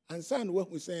ansa na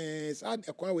wahu se sa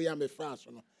ekwan we ya me fra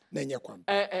so no na nye kwam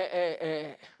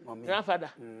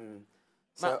grandfather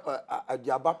so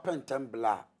ajaba pentem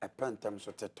bla e pentem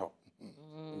so teto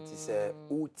nti se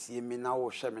utie me na wo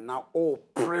hwe me na o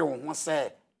pre wo ho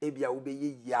se ebia wo be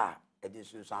ye a edi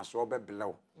sunsun aso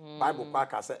obeblew bible kwa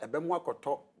ka se ebemu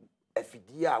akoto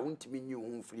afidie a wontimi nyi ho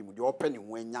mfiri mu de opene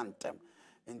ho anya ntem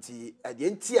nti ade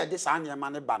nti ade saa ne ma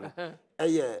ne ba no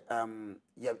eye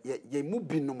ye mu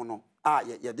binom no a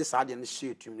ye de saa de no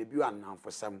shetum ne bi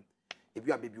anamfosam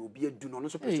ebi abebi obi edu no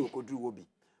so pese okoduru wo bi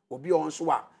obi on so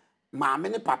a maame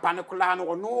ne papa ne kula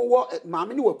no no wo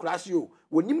maame ne wakura se o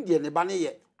wonim de ne ba ne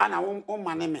ye ana won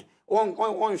mane me on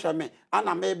hwe me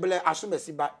ana meble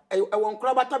asomasi ba won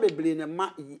kura bata beble ne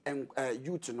ma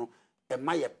youth no e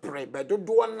ma ye pre be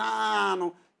dodo na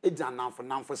no eja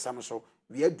namfo sam so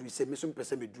we adu se me so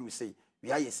mpese me duru se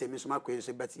we aye se me so makoye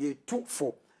so but ye tu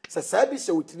fo se sabi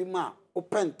se otirima o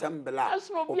pentem bla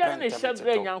o pentem ne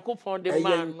shebre nyankopon de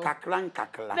man no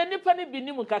kakra na nipa ne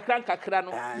binim kakra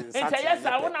no enta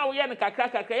yesa wona wo ye ne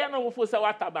kakra ye no wo fo se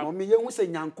wataba no me ye hu se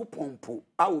nyankopon po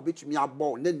a wo betumi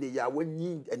abo ne ne ya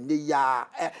wani ne ya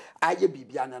aye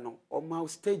bibia ne no o ma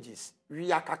stages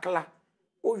wi akakla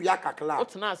o wi akakla o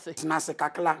tenase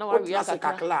kakla o tenase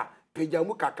kakla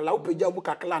pejamu kakla o pejamu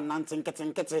kakla nante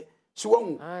nkete so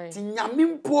wu ti nyame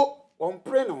mpo on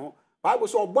pre no Bible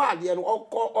so obo ade no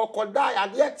okoda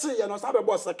ade ti ye no sabe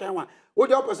bo second one wo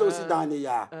de opese o si dan ne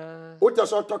ya o te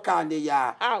so to ka ne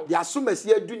ya de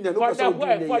asomasi adu ne no pese o du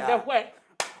ne ya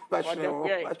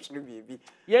bibi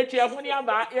ye tue ho ni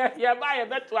aba ye ba ye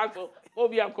beto aso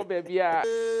obi anko ba bia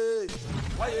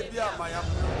waye bia maya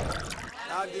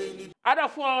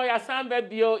adafo ya samba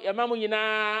bio ya mamu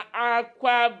nyina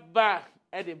akwaba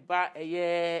e de ba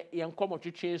eye ye nkomo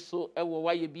twetwe so ewo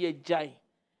waye bia Gyae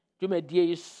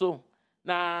dwumadie so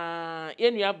na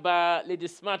yenuaba Lady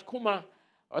Smart Kuma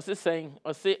osisen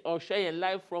ose ohwe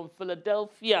live from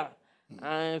Philadelphia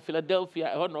and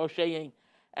Philadelphia ho no ohwe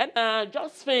and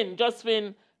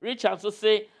Josephine Richard so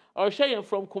say ohwe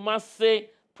from Kumasi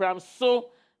Pramso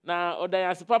na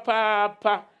odayase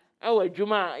papa ewa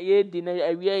dwuma ye di na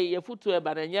awie ye futu e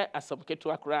ba na nye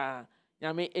asomketo akra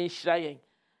nyame enhirayen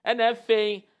and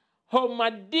afei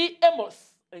Homadi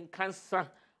Amos nkansa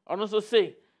ono so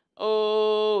say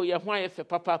oh ye ho ayefe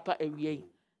papa awie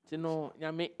ti no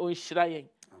nyame onhirayen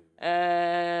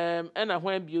and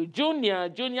ahwan bio junior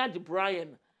de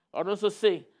Brian ono so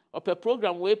say ope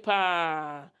program we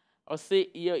pa o say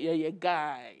ye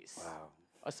guys wow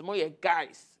o say mo ye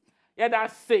guys yeah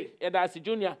that's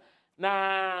junior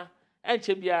na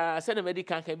enche bia se na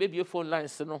medical kan be phone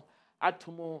lines no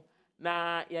atomo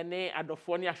na ye ne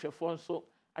adofo ne ahwefo nso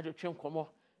adwetwe nkomo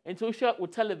nti wo hwɛ wo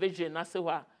television na se hɔ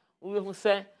a wo hu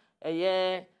sɛ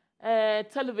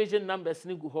television numbers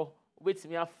ni gu hɔ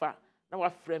wobetimi afa na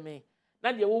wafrɛ me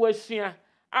na de wo wasua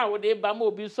a wo de ba ma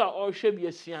obi so a ɔhwɛ bi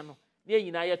asua no ne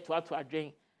nyina yɛ toato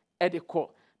adwen de kɔ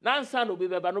nansa no obi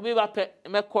bɛba no obi ba pɛ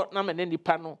mɛkɔ na me ne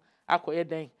nipa no akɔyɛ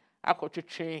den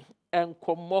akɔtwetwe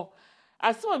nkɔmmɔ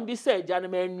asɛm bi sɛ agya no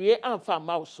manwie amfa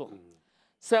ma wo so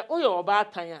sɛ woyɛ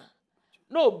ɔbaatan a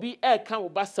na obi ɛka wo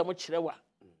ba sɛm kyerɛ wa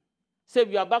sɛ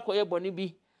bi aba kɔyɛ bɔne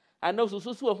bi ana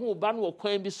susu so ho wo ba no wɔ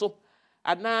kwan bi so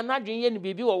ana n'adwen yɛ ne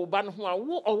biribi wɔ wo ba no ho a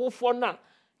wo ɔwofoɔ no a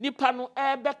nipa no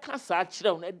ɛbɛka saa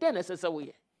kyerɛ wo na ɛdɛn na ɛsɛ sɛ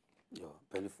woyɛ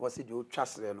mpanimfoɔ sɛ deɛ wotwa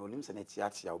serɛ no onim sɛ ne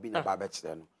tiatia obi na ba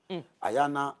bɛkyerɛ no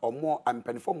ayana ɔmo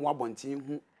mpanimfoɔ mo abɔnten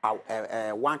hu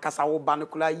wankasa wo ba no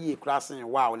kora yie kora sen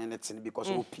wa wo ne ne tene because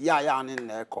opia ya ne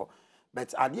na ɛkɔ but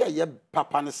adeɛ yɛ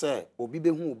papa ne sɛ obi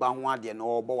bɛhu wo ba ho adeɛ na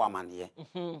ɔbɔ wa maneɛ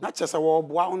na kyerɛ sɛ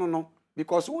wɔboa wo no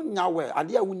because wonya wɛ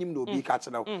adeɛ a wonim na obi ka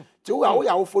kyerɛ wo ti wo a wo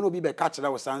ya wo fo no obi bɛ ka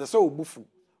kyerɛ wo san sɛ obufu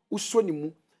uso ne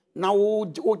mu na wo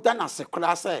da na se kora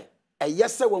sɛ ɛyɛ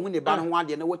sɛ wahu ne ba no ho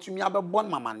adeɛ na watumi abɛbɔ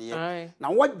mamaneɛ na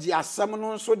wɔgye asɛm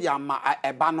no nso de ama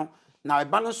ɛba no na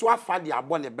ɛba no nso afa de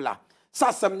abɔ ne bla sɛ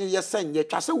asɛm no yɛ sɛ nyɛ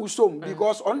twa sɛ wusom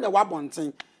because ɔno na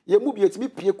wabɔnten yɛ mu bi etimi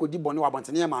pie kodi bɔne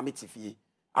wabɔnten yɛ maame te fie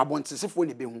abɔntensefoɔ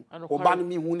ne bɛhu ɔba no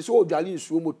mehu ne sɛ ɔdwale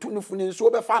nsuo mu tu no fu ne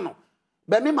nsuo bɛfa no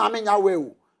bɛ me maame nya wɛ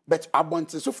o but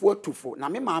abɔntensefoɔ tufo na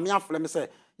me maame afrɛ me sɛ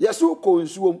yɛso kɔ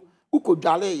nsuo mu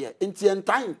ukɔdwale yɛ nti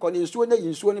entan kɔ ne nsuo ne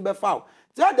nsuo ne bɛfa o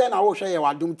tia den na wo hwɛ yɛ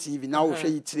wadom tv na wo hwɛ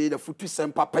yi tire da futu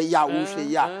sem papa ya wo hwɛ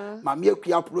ya maame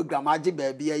akua program age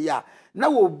baabi ya na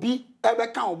wo bi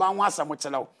ɛbɛka wo ba ho asɛm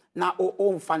kyerɛ na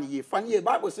o mfa ne ye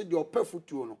bible sɛ de ɔpɛ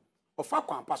futuo no ɔfa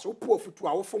kwan pa so po futuo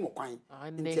a wo fom kwan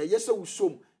nti ɛyɛ sɛ wo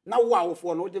som na wo a wo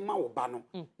fo no de ma wo ba no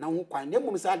na ho kwan na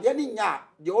mmom sɛ ade ne nya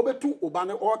de obetu wo ba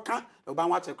no ɔka wo ba ho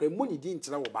akyerɛ mu ni di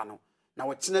nkyerɛ wo ba no na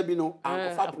wɔkyena bi no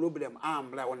ankofa problem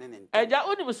ambla wo ne ne ɛgya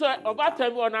onim sɛ ɔbata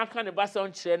bi ɔna aka ne ba sɛ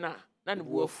ɔnkyerɛ na ne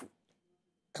bu afu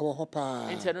ɛwɔ hɔ paa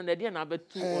nti no na deɛ na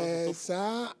abɛtu ɔno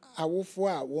saa awofo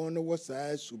a wɔn no wɔ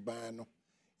saa suban no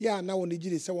ya na wɔn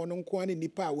gyi sɛ wɔn nko ne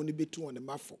nipa a wɔn betu wɔn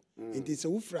mafo nti sɛ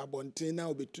wofra abɔnten na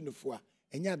obetu ne fo a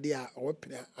ɛnya de a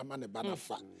ɔpena ama ne ba na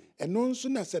fa ɛno nso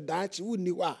na sɛ daakye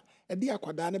wonni hɔ a ɛde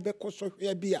akwadaa ne bɛkɔ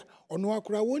sɔhwɛ bi a ɔno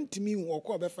akora wɔntimi hu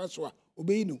ɔkɔ ɔbɛfa so a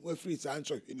obeyi ne ho afiri saa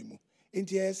nsɔhwɛ ne mu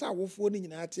nti ɛyɛ sɛ awofoɔ no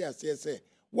nyinaa te aseɛ sɛ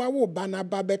wawo ba na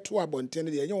ba bɛto abɔnten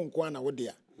no deɛ ɛnyɛ wɔn nko ana wo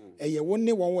deɛ ɛyɛ wɔn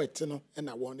ne wɔn wɔte no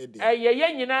ɛna wɔn ne deɛ ɛyɛ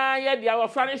yɛ nyinaa yɛ deɛ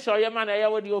wɔfa ne hyɛ ɔyɛ ma na ɛyɛ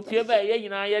wɔ deɛ opie ba ɛyɛ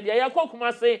nyinaa yɛ deɛ ɛyɛ kɔ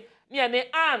kuma se ne ne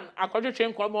an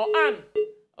akɔtwetwe nkɔmɔ an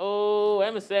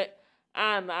ɛm sɛ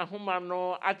an ahoma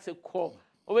no ate kɔ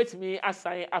obetumi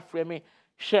asan afrɛ me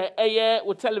hwɛ ɛyɛ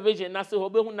wo television na se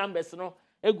hɔ obehu numbers no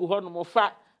egu hɔ no mo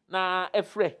fa na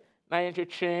ɛfrɛ na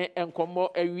yɛntwetwe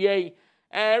nkɔmɔ awia yi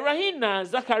Rahina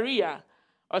Zakaria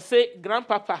or say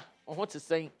grandpapa or what to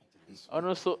say or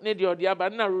also need your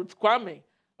diabana root Kwame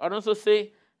or also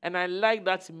say and I like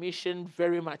that mission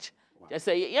very much. Just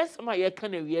say yes my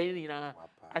can we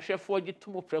I shall forge it to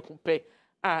more precumpe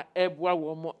ebwa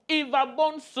womo Eva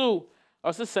Bonsu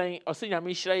also saying or sing a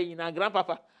mishra in a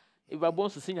grandpapa Eva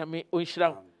Bonsu sing a me on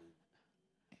shroud.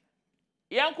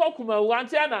 Young Kokuma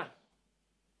Wantiana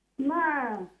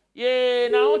Ma ye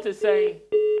now what to say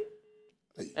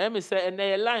Emi say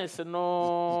ene lines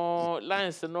no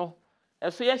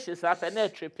eso ye hye sa pe na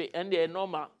tripe and dey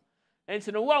normal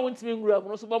enti no wo a wontimi nwura mu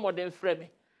no so bo modern frɛ me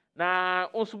na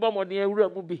onso bo modern awura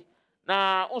mu bi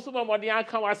na onso bo modern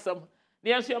aka wasam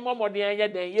na enso ye mo modern anya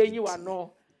den ye nyi wa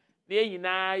no na ye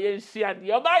nyina ye nsia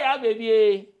de oba ya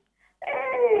baby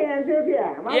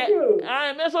Antebia ma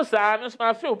me so sa me so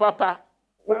ma feel papa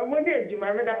wa mo de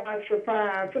djuma me da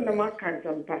ashopa so na ma kan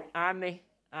tampa ane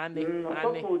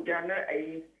Papa Jana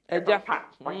Eja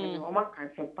Oma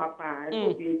cancer papa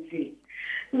be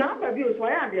now baby so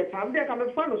I am the time they come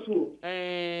from so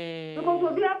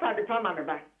because we are part the time and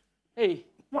back hey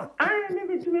I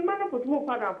never to me man put more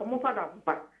father for more father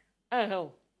papa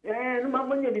no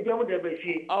mama you be jamu de be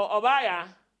fi obaya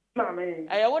mama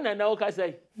I wona na o ka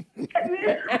say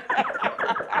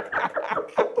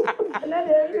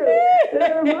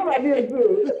mama be so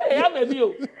hey baby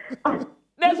o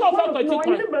there's all for to no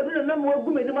you better na mo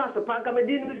gu me ni master panka me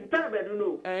din ni stand better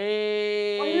no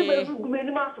you better gu me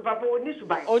ni master papa oni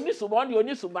suban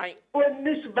oni suban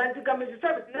ti ka me se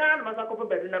na na masa ko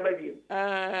better na ba bi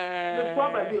no for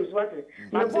ba bi o so what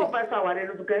na bo pa sa ware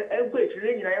no ka e go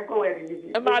etire nyina ye ko ware ni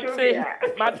bi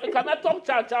ma ka na talk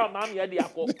cha ma me de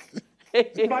akọ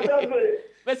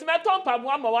Mesi me ton pa mo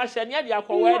ama wa hye ne de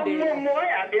akọ wa de mo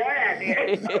ya de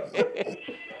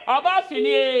Oba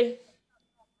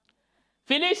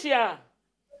Felicia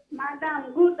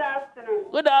Madam, good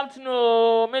afternoon. Good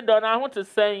afternoon. Me Donna, I want to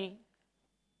say.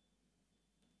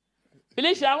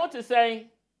 Felicia, I want to say.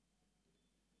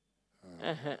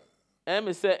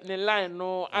 Me say the line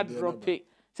no I drop it.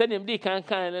 Say them di can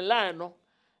the line no.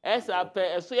 Esa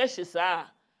pe so ye hisa.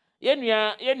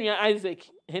 Yenua Isaac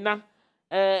hina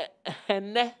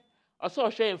enne also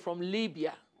showing from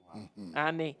Libya.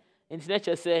 Ani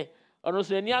international say ono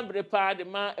so ani abre pa de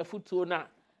ma afutuo na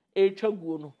etwa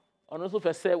guo no. Ono so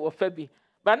fe say wo fa bi.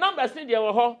 But numbers ni de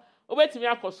wo ho obetimi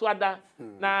akoso ada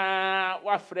na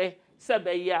wafre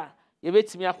sebeyi a ye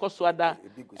betimi akoso ada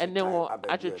ene wo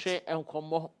atwetwe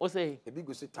enkomo o say ebi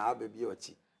go so taa ba bi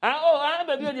ochi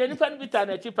ba bi o de nifa no bita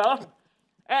na chi pa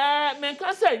men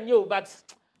ka say nyo but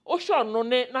o sure no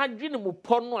ne na dwene mu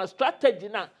po no strategy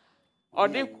na o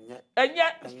de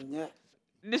enye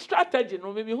the strategy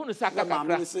no me hu no saka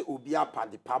kakra ma say obi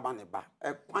apade pa ba ne ba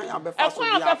ekwan abefa so bi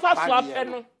apade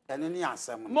no ene ni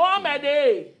asem no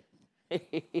Mohammed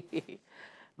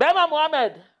Bema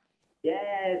Mohammed.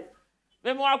 Yes.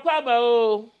 Me mo akwa ba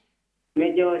o.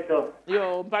 Me joso.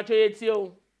 Yo, mpacho yeti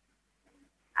o.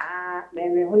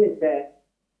 Me huni se.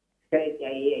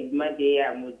 Say made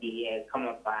ya mudi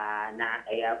kama pa na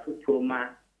ya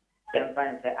futuma.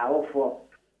 Yamfa se awofo.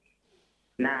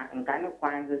 Na nkane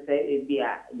kwanza se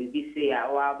ebia bibi se ya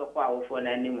wa ba kwa awofo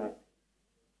na nimu.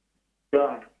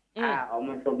 So,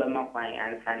 omo so bema kwan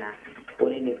ansana.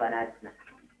 Oni ni fanatina.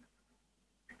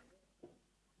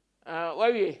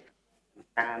 Wawie.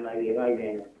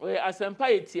 Wawie. We asempa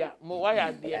etia mo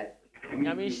waya de.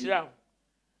 Nyame nhira.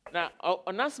 Na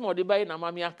onasmo de bayi na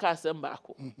mami aka asemba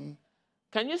ako.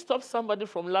 Can you stop somebody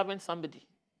from loving somebody?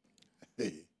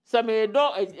 So me do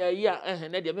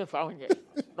na de me fa honye.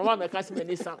 No ma me ka se me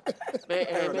ni sam. Me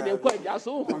de kwa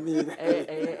jaso.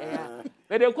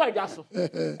 Me de kwa jaso.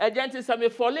 Agent say me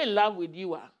fall in love with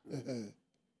you ah.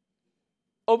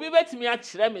 Obi betimi a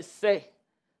kire me say,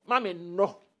 "Mama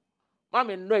no.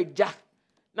 Mama no eja."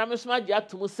 Na me soma gya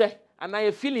to mu say, "Ana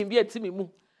ye feeling bi etimi mu."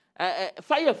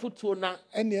 Fire futuo na.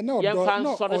 Ene na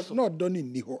odo ni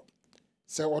ni ho.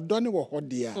 Se odo ni wo ho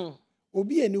de a.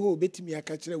 Obi eni ho betimi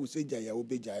aka kire wo se Gyae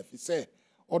obeja afi se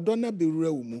odo na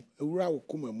bewura wo mu, ewura wo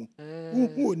koma mu.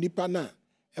 Hu onipa na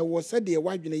e wo se de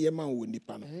wadwene ye ma wo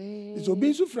nipa no. So obi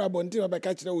nsu fra bonte ba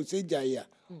ka kire wo se Gyae a.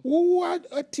 Wo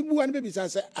atibu an be bisa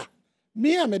se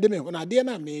me a me de me ho na de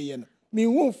na me ye no. Me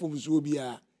hu fomso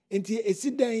bia. Enti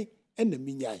esidan na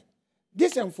minyae.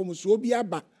 Desem fomso bia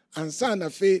ba ansa na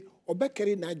fe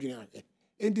obekere na adwene ahwe.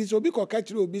 Enti so obi ko ka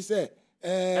kire obi se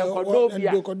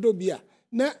endokodobia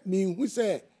na me hu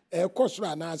se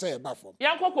kosoro na se eba fom.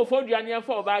 Yan kokofo duane en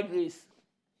for Oba Grace.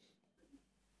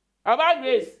 Oba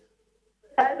Grace.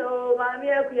 Hello, mami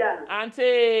ekuya.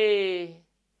 Auntie.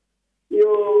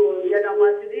 Yo, yana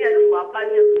masidi yana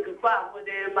wapanye kutupa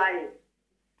mode mai.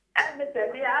 Eme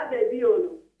me a baby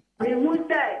onu. Mi mu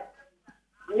say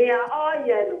me a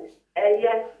oye no.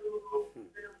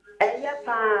 Eye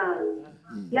pa.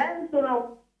 Yan so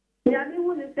no. Nyami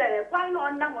hu ni say kwan no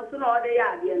na mo so no ode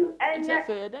ya ade no. Enye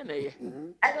Fe de na ye.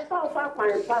 E do so fa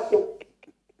kwan pa so.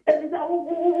 E bi say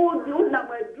wo na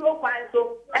mo duro kwan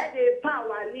so. E de pa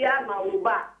wali ama wo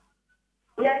ba.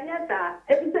 Yanya ta.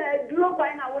 E bi say duro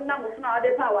kwan na wo na mo so no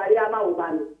ode pa wali ama wo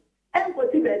ba no.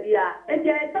 Enkoti baby a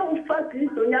eje ta wo fa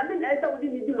Kristo nyame na eta wo di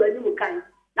ni di wani mu kan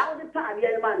na wo de pa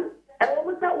bia ma no e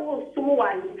wo ta wo sumu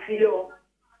wa ni fio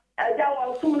eja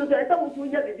wo sumu no eta wo tu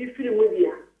nya bi firi mu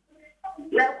bia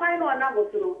na kwan no na bo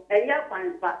no eya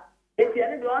kwan pa eti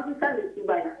ene bi won sa ni su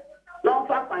bai no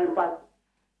fa kwan pa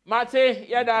Mate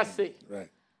ya da se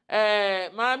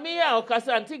mami a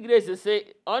okasa Auntie Grace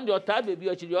say on the otar baby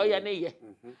o chiri o ya ne ye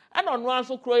ana ono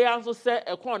anso kro ya anso se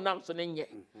ekon nam so ne nye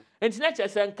enti na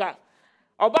chese nka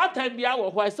oba tan bia wo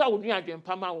ho esa wo nu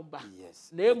adwempa ma wo ba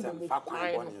na emu fa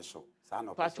kwan bo ne so sa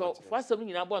no pacho fasem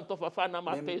nyina bo ntofa fa na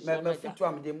ma face so me fitu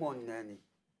am de mon nani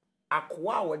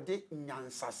akoa wo de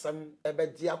nyansasem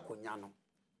ebedi akonya no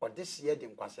ode hye de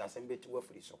nkwase asem betu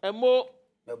afiri so emo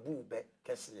mabu be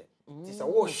kese ti se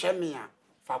wo hwe me a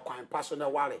fa kwan pa so na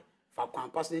ware fa kwan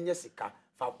pa so nya sika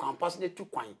fa kwan pa so na tu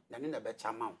kwan na ne na be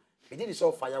chama wo be di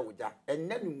so fire woja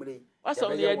enna numre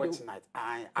ya be tonight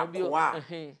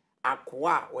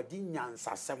akoa odi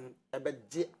nyansasem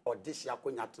ebegye odisi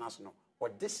akonya tena so no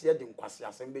odisi de nkwase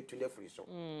asem betu na free so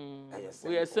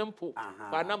we are simple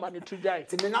ba number ni to Gyae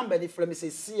ti me number ni frame say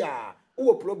see a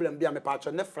wo problem bia me pa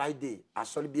cho ne Friday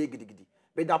asori bi gidigidi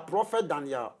be da prophet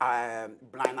Daniel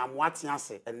blind amwati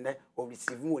ase enne o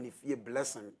receive woni fie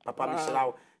blessing papa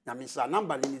mishrawo na mishra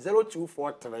number ni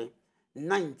 0243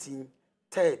 19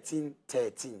 13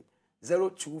 13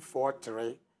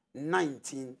 0243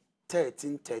 19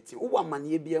 13 13 uwa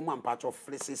manie bia mu ampacho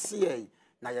flesesi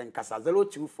na yen kasa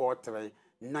 0243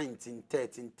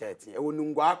 1913 ewo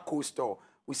nungwa coastal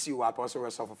usi wa apostle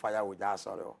reso for fire with that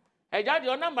sorry eja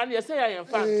de number na say ya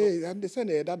fa eh am de say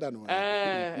na dada no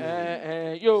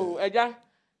yo eja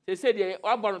say de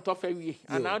wa bo no to fa wie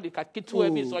ana de ka kitu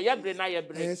abi so ye bre na ye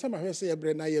bre say ma hwe say ye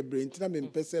bre na ye bre ntina me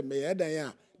mpese me ye dan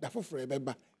a da foforo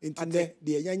beba ntinde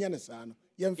de yanya ne sa no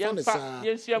ye mfa ne sa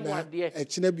ye mu ade e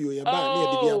china bi o ye ba na ye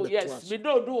de bi abeto yes me do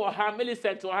o ha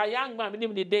Millicent o ha young man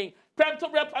nim ni den prem to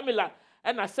bre Pamela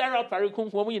na Sarah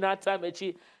Parikunkum mu ina time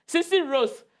echi Sissy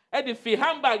Rose e fi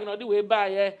handbag no the way by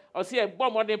ye o see e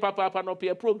bomb modern papa no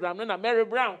pe program no na Mary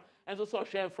Brown and so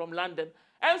share from London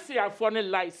NCR for the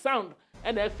light sound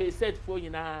and FA set for you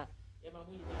na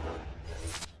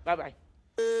bye bye.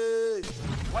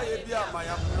 Why you be my